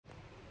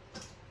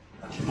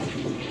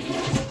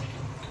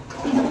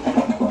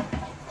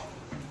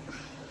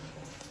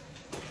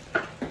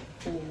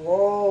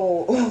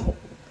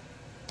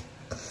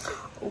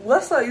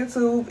What's up,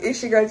 YouTube?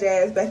 It's your girl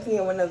Jazz back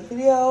in with another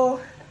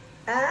video.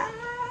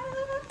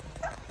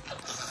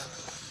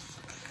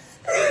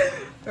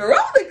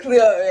 Roll the clip,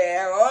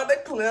 man. Roll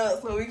the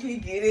clip so we can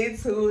get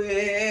into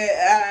it.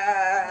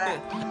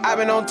 I've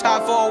been on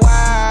top for a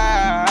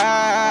while.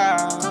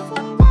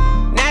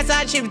 Now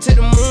I chip it to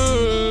the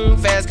moon.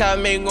 Fast car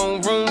make go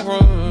vroom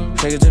vroom.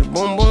 Take it to the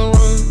boom boom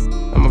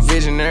room. I'm a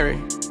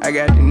visionary. I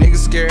got the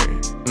niggas scared.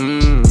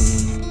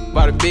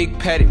 Bought a big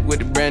paddock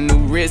with a brand new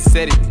wrist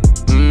set it.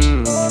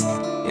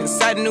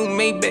 Inside the new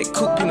Maybach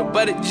coupe, peanut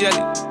butter jelly.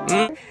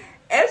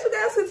 As you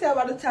guys can tell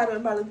by the title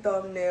and by the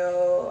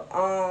thumbnail,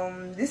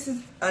 this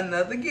is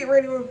another get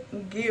ready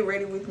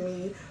with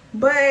me,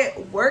 but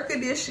work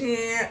edition.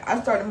 I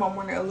started my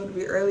morning a little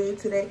bit earlier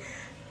today.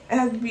 I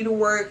have to be to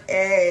work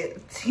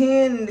at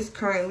 10. It's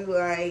currently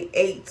like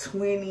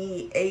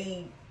 8:20,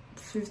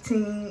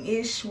 8:15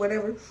 ish,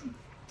 whatever.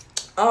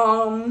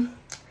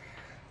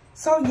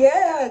 So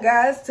yeah,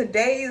 guys,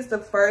 today is the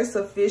first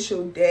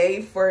official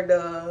day for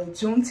the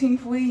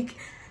Juneteenth week.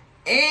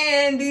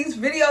 And these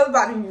videos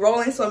about to be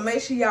rolling, so make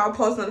sure y'all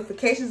post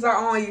notifications are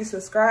on, you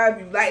subscribe,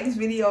 you like this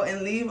video,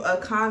 and leave a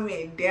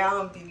comment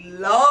down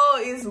below.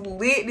 It's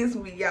lit this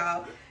week,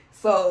 y'all,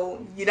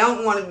 so you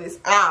don't want to miss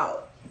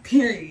out,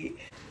 period.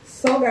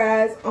 So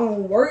guys,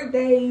 on work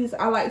days,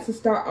 I like to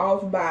start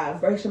off by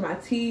brushing my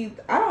teeth.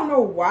 I don't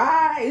know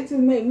why, it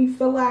just make me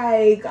feel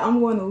like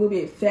I'm going a little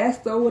bit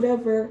faster or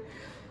whatever.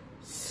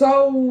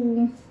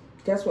 So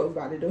that's what we're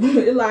about to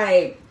do.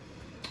 Like,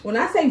 when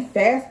I say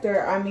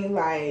faster, I mean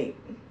like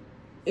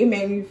it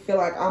made me feel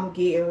like I'm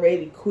getting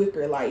ready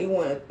quicker. Like it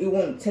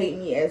won't take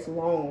me as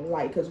long.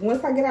 Like, cause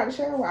once I get out of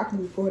the shower, I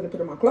can just go ahead and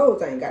put on my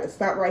clothes. I ain't gotta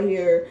stop right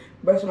here,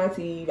 brush my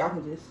teeth. I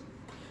can just,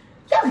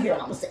 y'all hear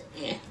what I'm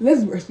saying.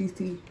 Let's brush these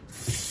teeth.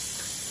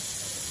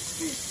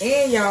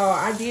 And y'all,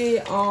 I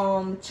did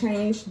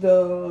change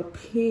the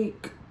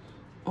pick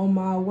on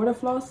my water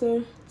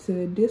flosser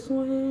to this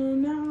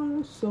one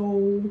now.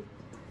 So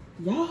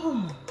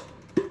yeah.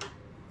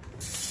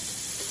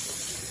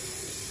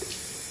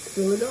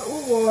 Fill it up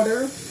with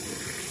water.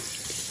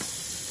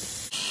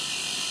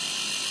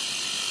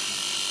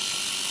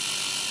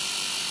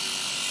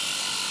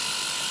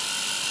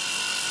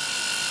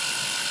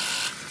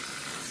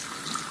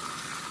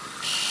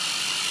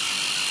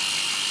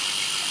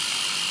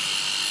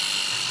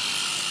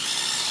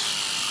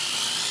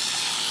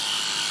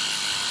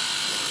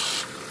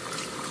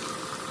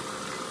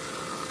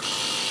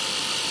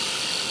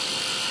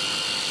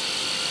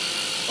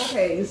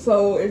 Okay,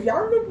 so if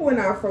y'all remember when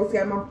I first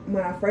got my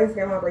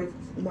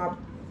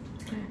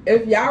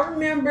if y'all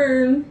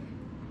remember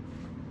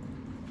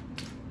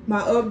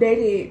my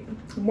updated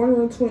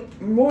morning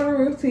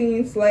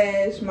routine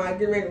slash my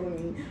get ready with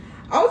me,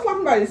 I was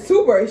talking about this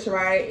toothbrush,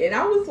 right? And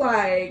I was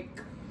like,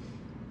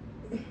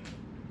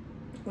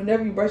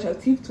 whenever you brush your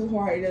teeth too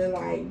hard, it'll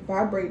like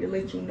vibrate to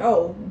let you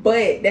know.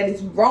 But that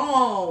is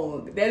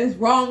wrong. That is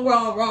wrong.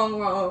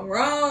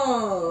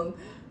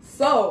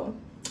 So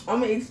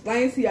I'm gonna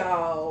explain to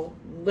y'all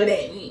what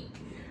that means.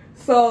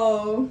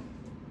 So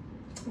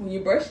when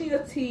you're brushing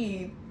your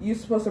teeth, you're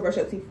supposed to brush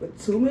your teeth for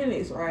 2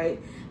 minutes, right?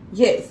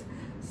 Yes.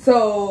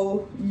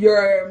 So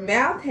your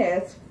mouth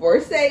has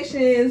 4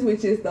 sections,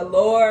 which is the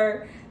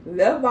lower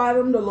left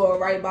bottom, the lower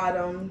right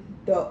bottom,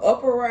 the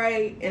upper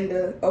right, and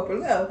the upper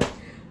left.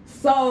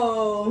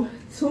 So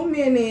 2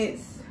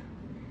 minutes,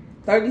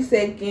 30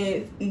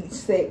 seconds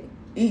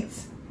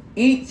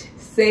each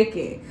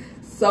second.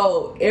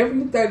 So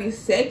every 30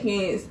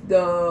 seconds,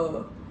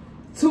 the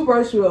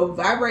toothbrush will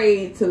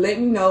vibrate to let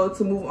me know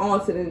to move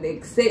on to the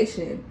next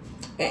section.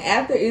 And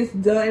after it's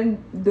done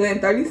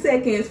 30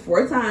 seconds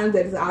 4 times,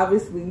 that is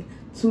obviously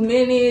 2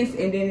 minutes,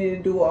 and then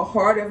it'll do a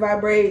harder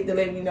vibrate to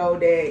let me know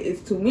that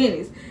it's 2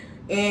 minutes.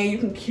 And you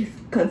can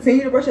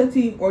continue to brush your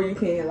teeth, or you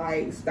can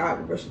like stop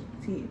brushing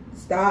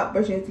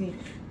your teeth.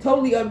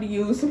 Totally up to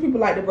you. Some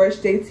people like to brush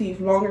their teeth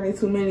longer than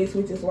 2 minutes,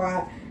 which is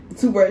why the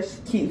toothbrush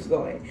keeps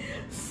going.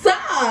 So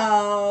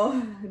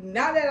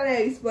now that I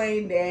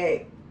explained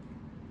that,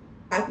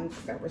 I can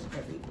start brushing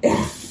my teeth.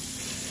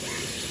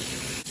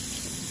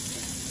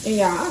 And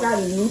y'all, I got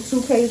a new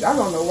toothpaste. I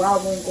don't know why I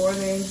won't go in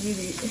there and get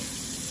it.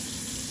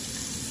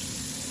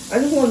 I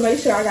just want to make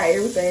sure I got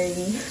everything.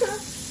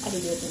 I do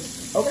everything.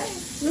 Okay,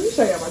 let me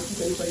show y'all my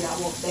toothpaste so y'all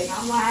won't think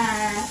I'm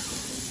lying.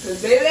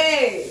 Cause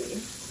baby,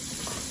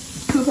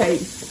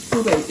 toothpaste.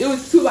 It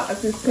was 2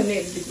 boxes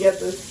connected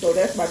together, so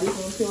that's why this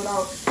one peeled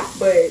off.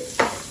 But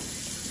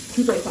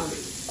toothpaste on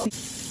it.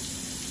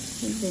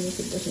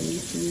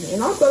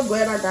 And I'm so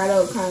glad I got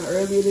up kind of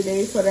earlier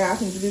today so that I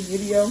can do this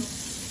video.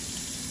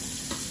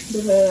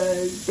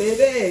 Because,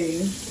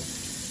 baby,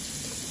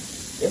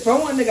 if I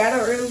wanted to got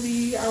up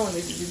early, I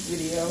wanted to do this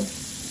video.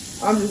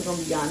 I'm just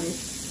gonna be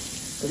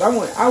honest. Because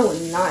I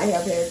would not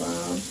have had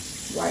fun,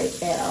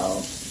 like, at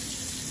all.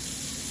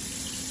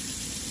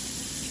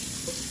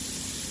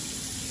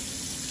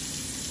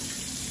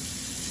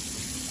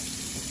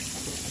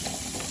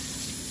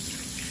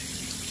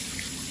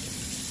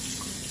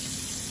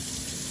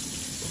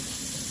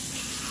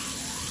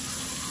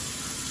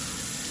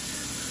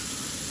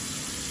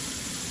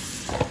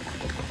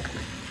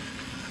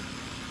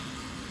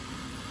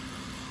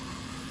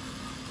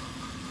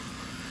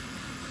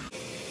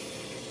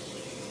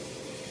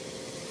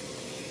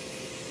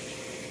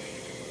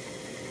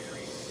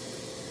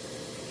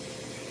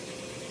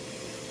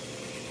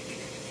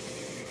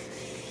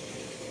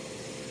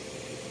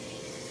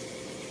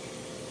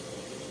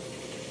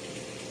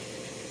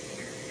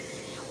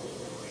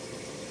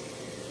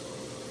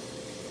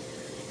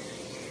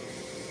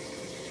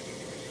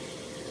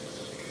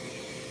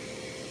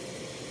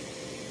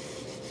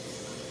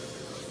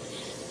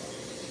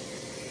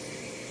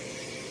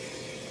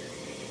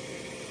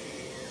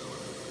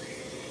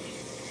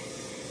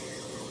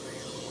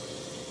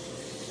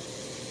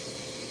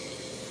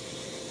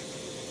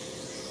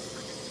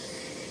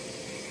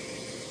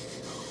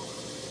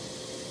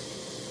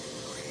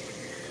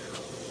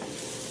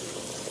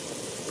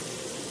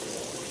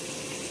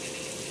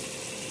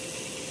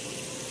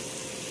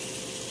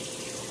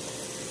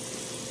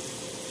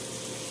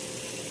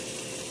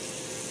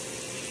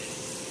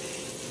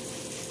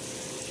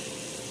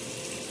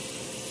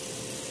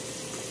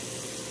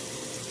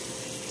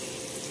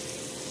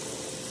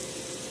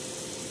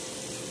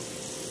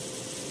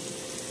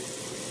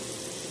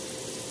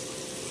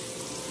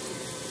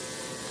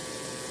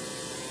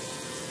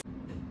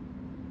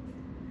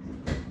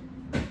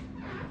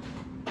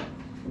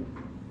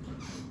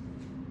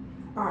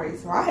 Alright,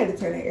 so I had to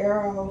turn the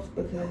air off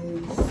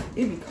because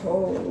it be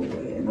cold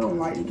and I don't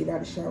like to get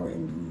out of the shower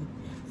and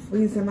be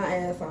freezing my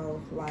ass off.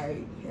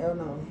 Like, hell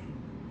no.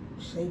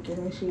 Shaking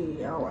and shit.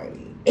 I don't like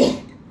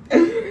it. I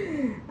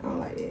don't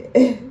like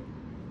it.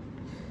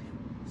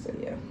 So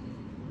yeah.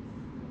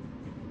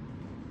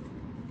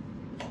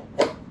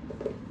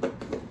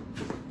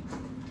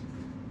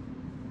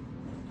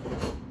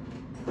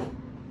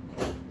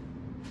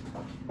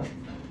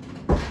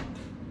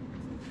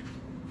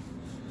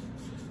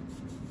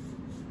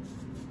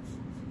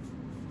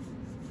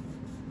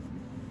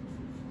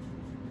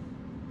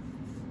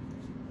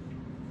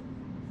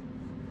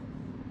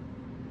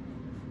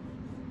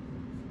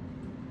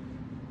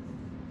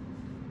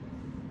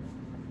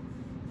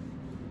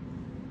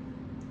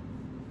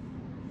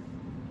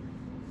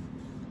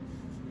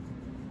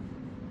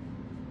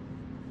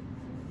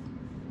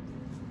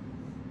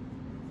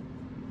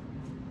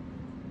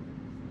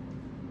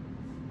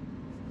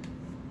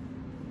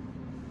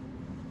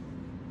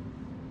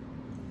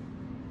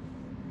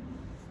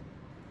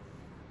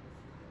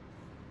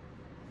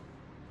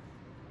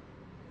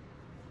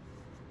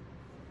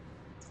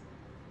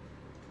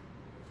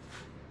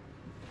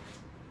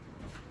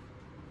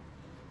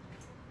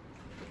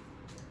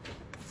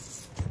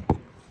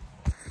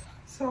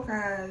 So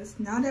guys,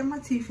 now that my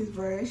teeth is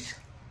brushed,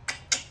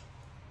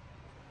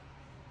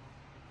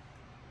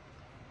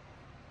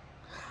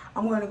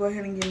 I'm gonna go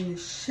ahead and get in the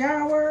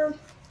shower.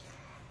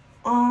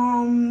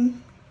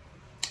 In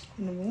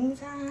the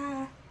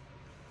meantime,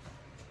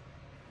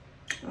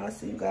 I'll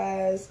see you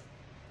guys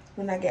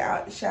when I get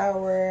out the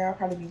shower. I'll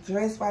probably be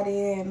dressed by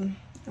then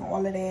and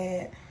all of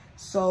that.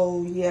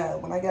 So yeah,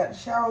 when I get out the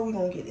shower, we're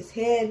gonna get this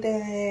hair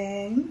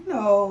done, you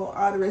know,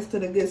 all the rest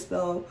of the good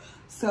stuff.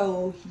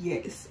 So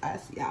yes, I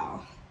see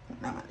y'all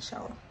when I'm out the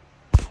shower.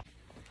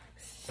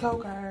 So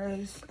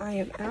guys, I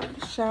am out of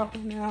the shower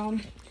now.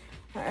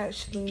 I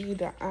actually need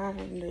to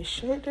iron the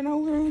shirt that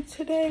I'm wearing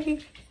today,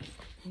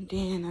 and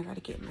then I gotta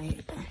get my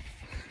hair done.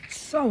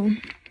 So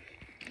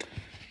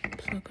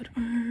plug it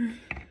iron,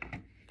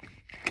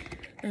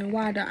 and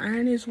while the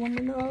iron is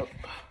warming up,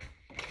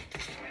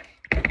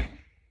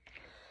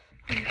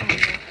 I'm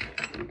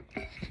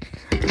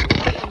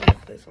gonna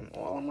put some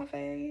oil on my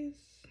face.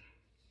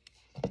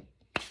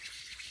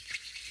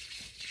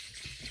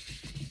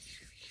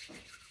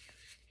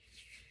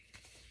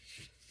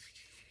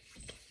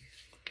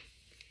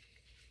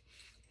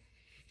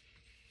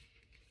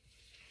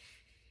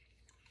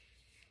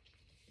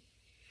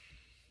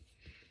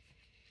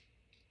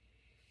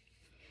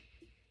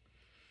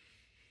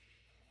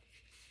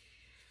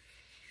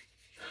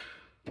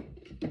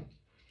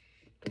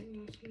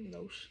 Some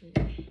lotion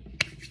on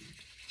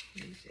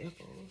these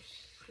elbows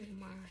and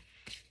my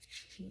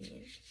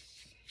hands.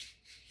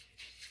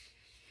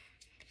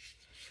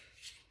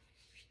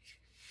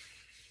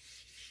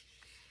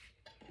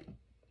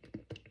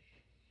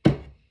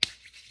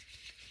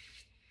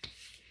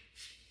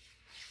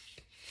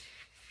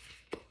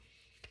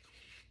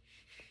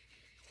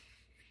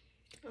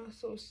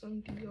 Also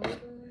some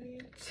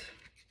deodorant.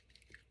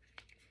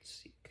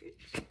 Secret.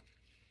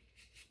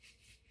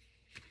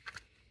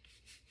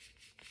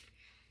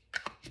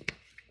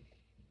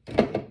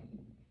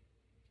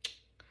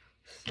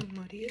 Some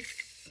of this.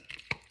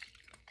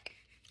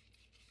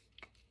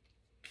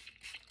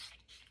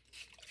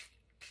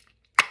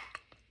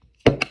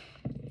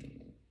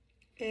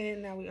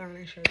 And now we iron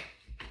our shirt.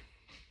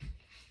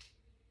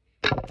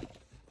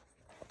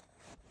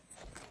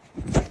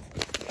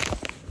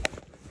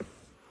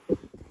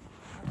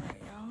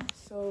 Alright, y'all.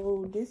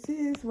 So this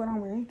is what I'm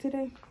wearing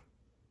today.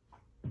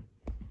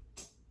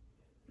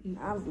 And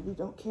I really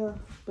don't care,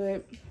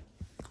 but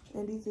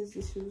and these is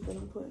the shoes that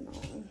I'm putting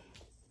on.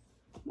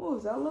 What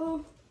was that,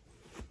 love?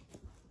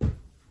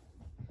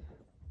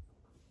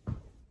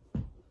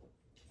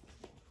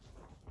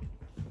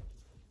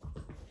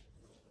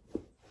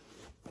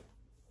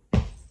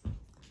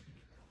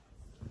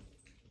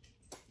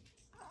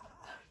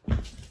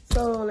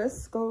 So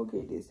let's go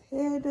get this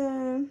hair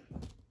done.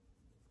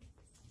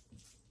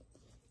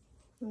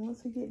 And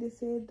once we get this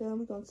hair done,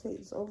 we're gonna take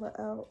this over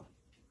out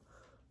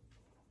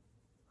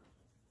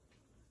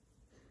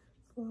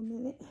for a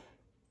minute.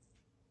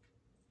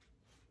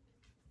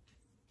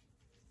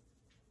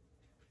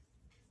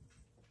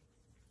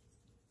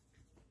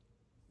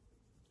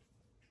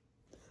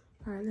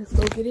 All right, let's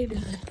go get it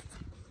done.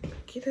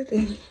 Get it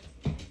done.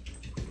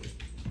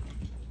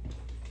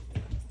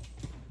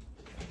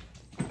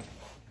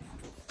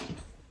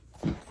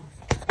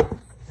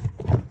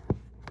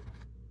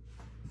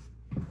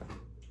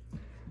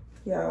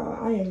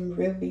 Y'all, I am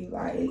really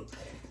like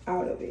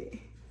out of it.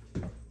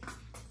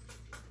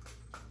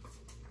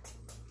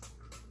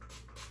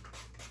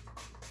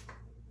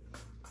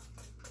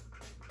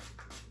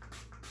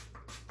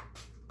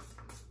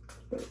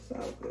 But it's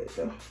all good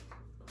though.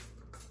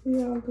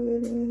 We all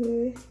good in the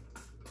hood.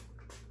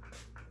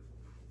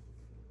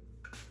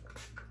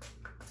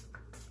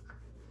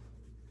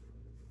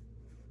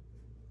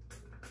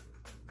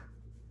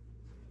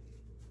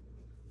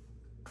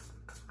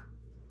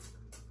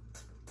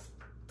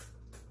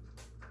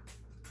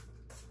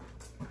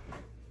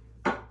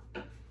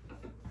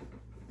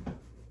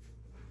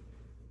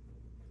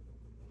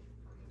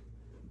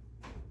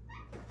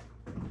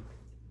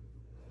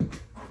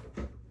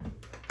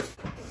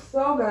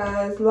 So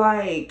guys,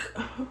 like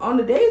on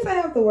the days I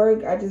have to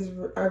work, I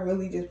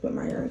really just put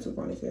my hair in 2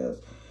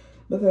 ponytails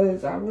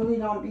because I really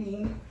don't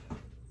be,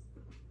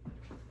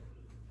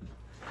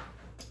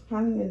 I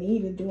don't even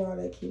need to do all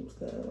that cute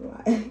stuff.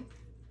 Like,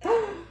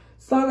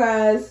 so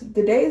guys,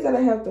 the days that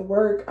I have to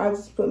work, I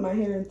just put my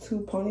hair in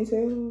 2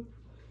 ponytails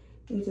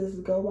and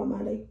just go about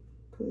my day,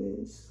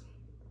 cause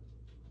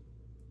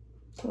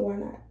why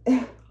not?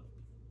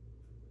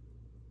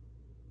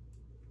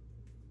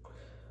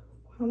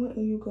 How are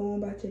you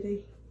going about your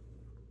day?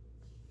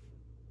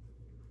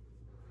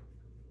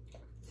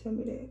 Tell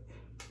me that.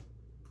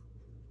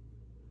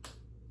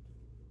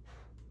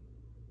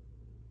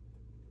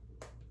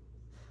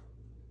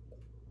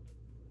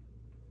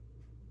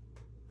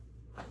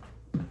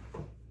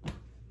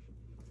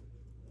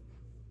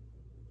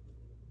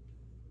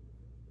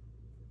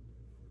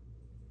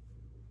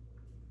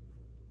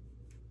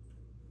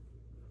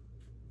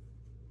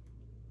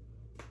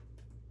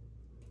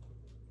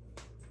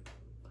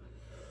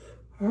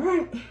 All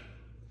right.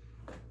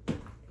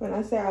 When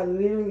I say I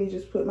literally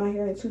just put my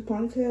hair in 2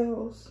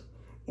 ponytails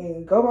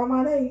and go about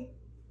my day,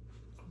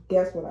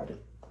 that's what I do.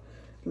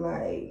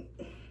 Like,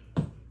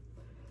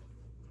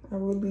 I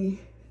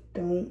really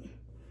don't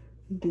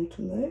do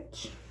too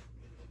much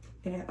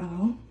at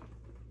all,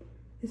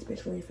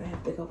 especially if I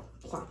have to go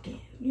clock in,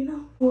 you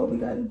know? What we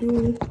gotta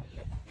do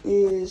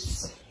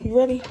is, you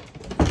ready?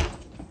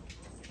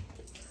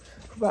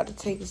 We're about to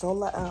take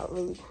Zola out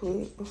really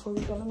quick before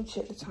we go. Let me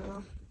check the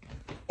time.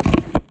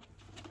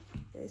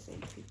 It's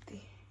 8:50.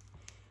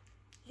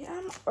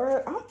 Yeah,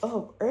 I'm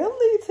up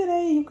early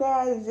today, you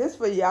guys, just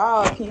for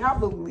y'all. Can y'all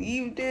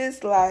believe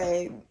this?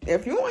 Like,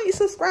 if you want to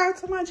subscribe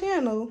to my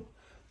channel,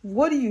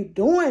 what are you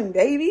doing,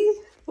 baby?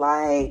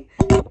 Like,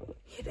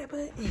 hit that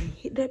button,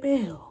 hit that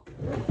bell.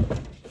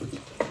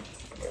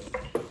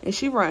 And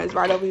she runs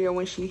right over here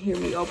when she hear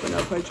me open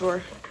up her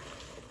drawer.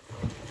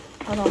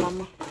 Hold on,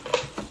 mama.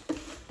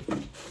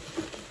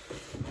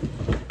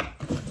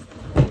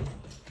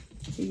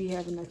 She be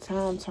having a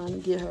time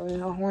trying to get her in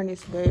her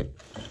harness, but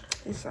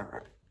it's all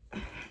right.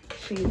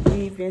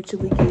 We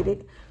eventually get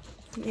it,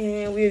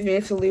 and we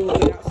eventually will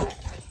get outside.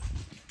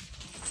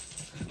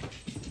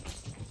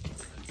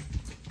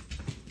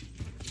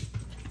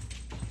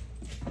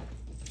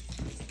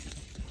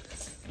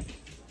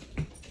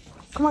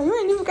 Come on, you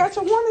ain't even got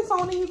your harness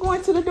on and you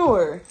going to the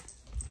door.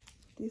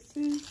 This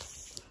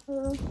is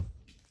her.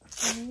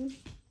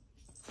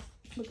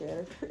 Look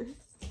at her.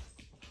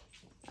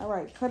 All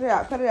right, cut it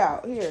out, cut it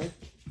out. Here,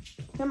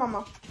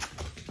 mama.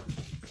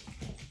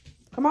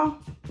 Come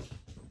on.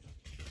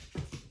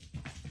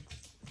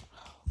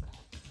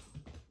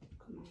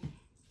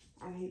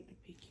 I hate to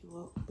pick you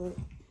up, but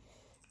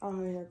all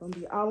her hair gonna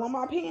be all on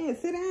my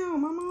pants. Sit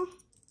down, mama.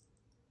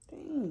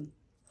 Dang.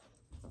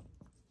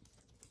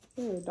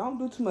 Here, don't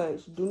do too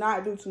much. Do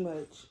not do too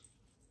much.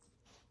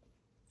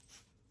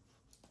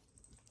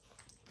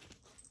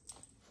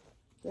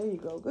 There you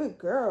go. Good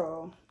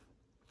girl.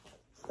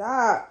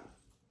 Stop.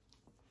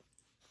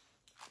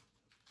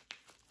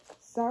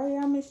 Sorry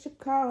I missed your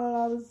call.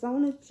 I was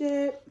on a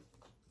jet.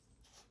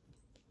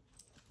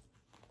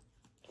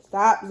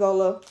 Stop,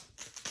 Zola.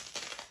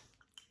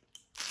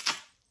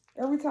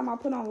 Every time I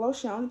put on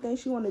lotion, the only thing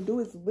she want to do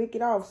is lick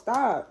it off.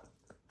 Stop.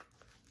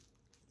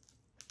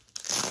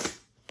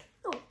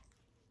 Oh.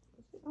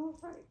 All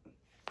right.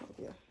 Oh,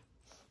 yeah.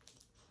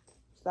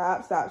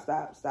 Stop, stop,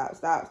 stop, stop,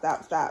 stop,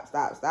 stop, stop,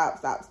 stop, stop,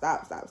 stop,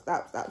 stop, stop,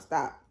 stop, stop,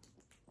 stop.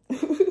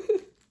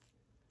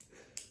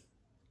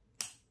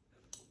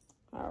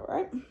 All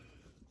right.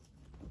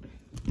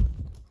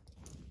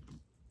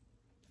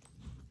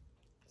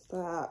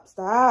 Stop,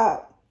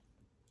 stop.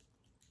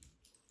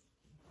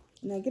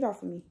 Now get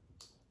off of me.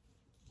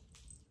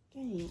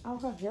 Dang, all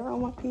her hair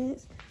on my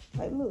pants.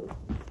 Like, look.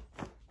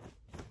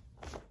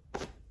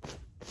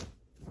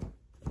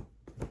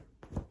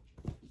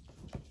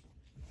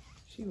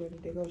 She ready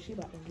to go. She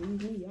about to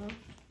leave me, y'all.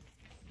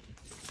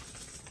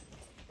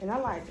 And I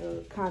like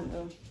to kind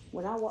of,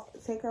 when I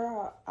take her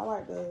out, I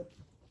like to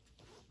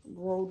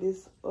roll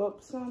this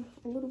up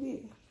a little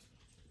bit.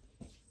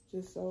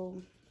 Just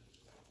so,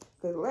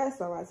 because last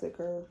time I took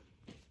her,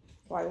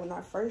 like when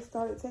I first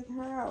started taking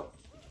her out,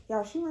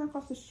 y'all, she ran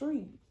across the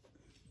street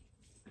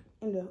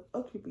in the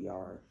upkeeper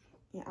yard,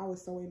 and I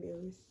was so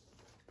embarrassed.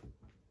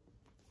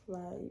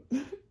 Like,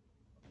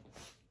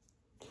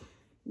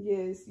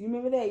 yes, you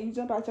remember that? You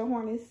jumped out your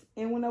harness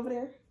and went over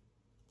there?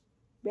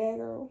 Bad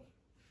girl.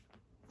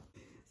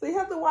 So you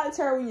have to watch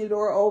her when your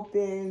door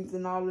opens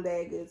and all of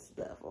that good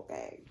stuff,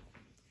 okay?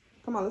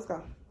 Come on, let's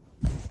go.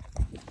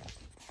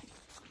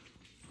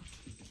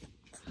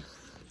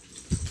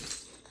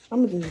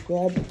 I'm gonna just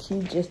grab the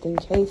key just in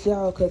case,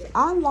 y'all, because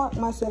I locked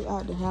myself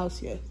out the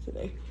house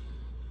yesterday.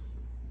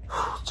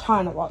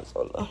 Trying to walk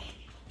solo.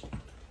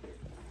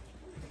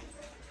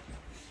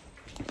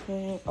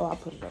 And, oh, I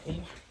put it over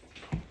here.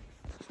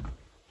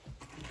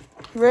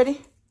 You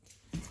ready?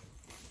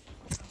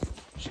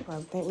 She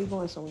probably think we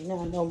going somewhere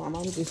now. No, Mama,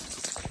 I'm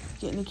just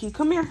getting the key.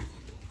 Come here.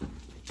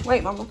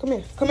 Wait, Mama, come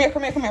here. Come here,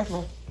 come here, come here, come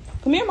here.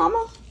 Come here,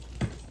 Mama.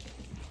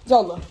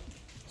 Zola,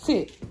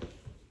 Sit.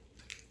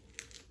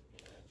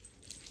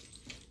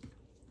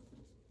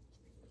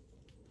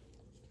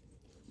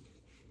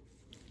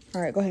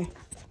 All right, go ahead.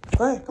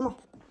 Go ahead, come on.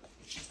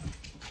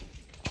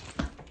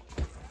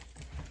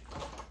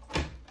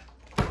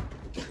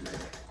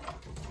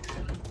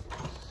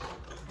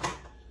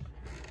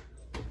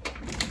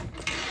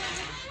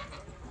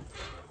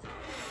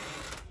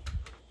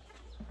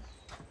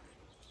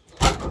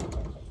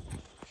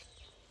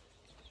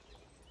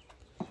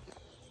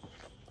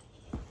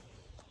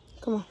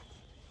 Come on.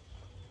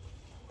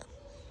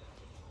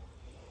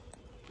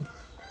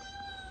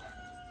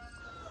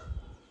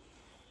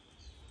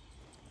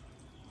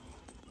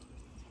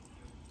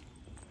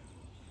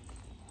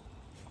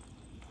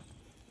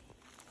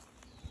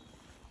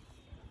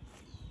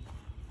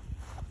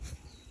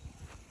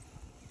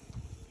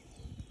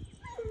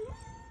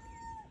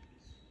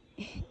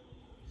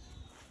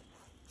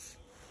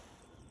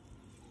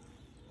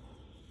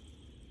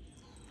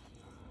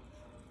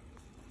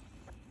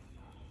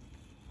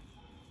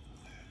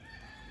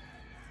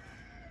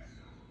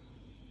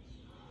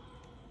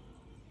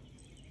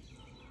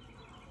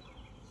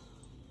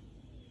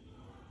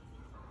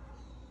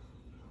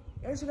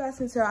 As you guys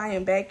can tell, I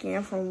am back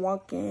in from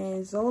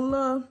walking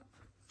Zola.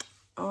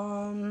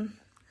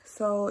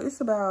 So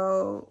it's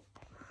about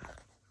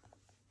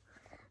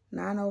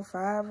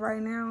 9:05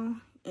 right now,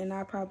 and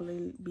I'll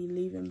probably be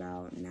leaving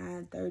about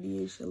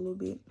 9:30ish, a little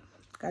bit.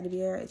 Got to be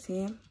there at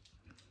 10.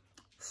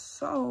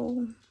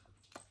 So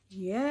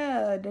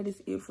yeah, that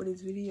is it for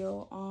this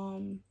video.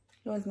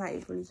 No, it's not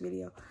it for this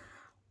video.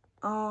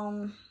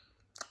 I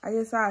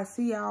guess I'll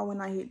see y'all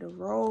when I hit the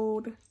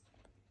road,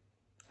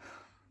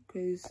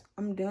 because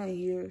I'm done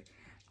here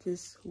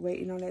just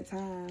waiting on that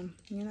time,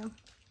 you know.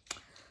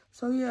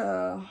 So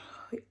yeah,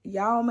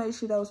 y'all make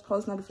sure those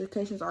post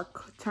notifications are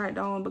turned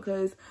on,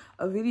 because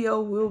a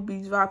video will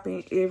be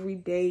dropping every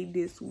day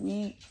this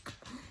week.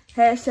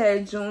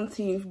 Hashtag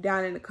Juneteenth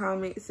down in the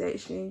comment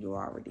section. You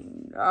already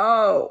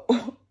know.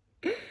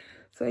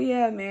 So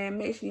yeah, man,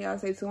 make sure y'all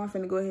stay tuned. I'm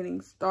finna go ahead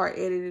and start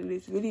editing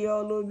this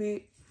video a little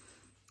bit.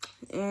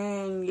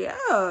 And yeah,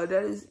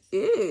 that is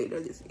it.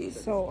 That is it.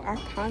 So I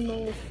kind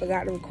of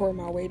forgot to record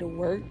my way to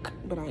work,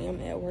 but I am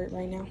at work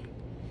right now.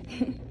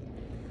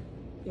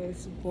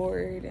 It's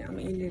bored. I'm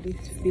ending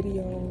this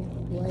video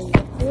right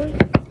here.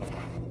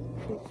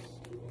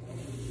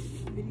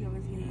 This video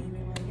is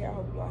getting right here. I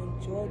hope y'all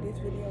enjoyed this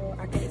video.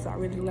 I think it's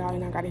already loud,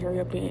 and I gotta hurry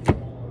up and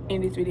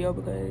end this video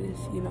because,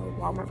 you know,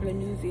 Walmart play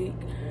music.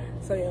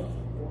 So yeah,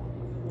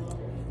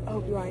 I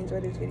hope you all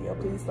enjoyed this video.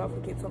 Please don't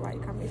forget to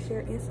like, comment, share,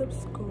 and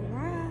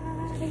subscribe.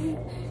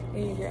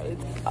 And your girl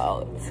is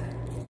out.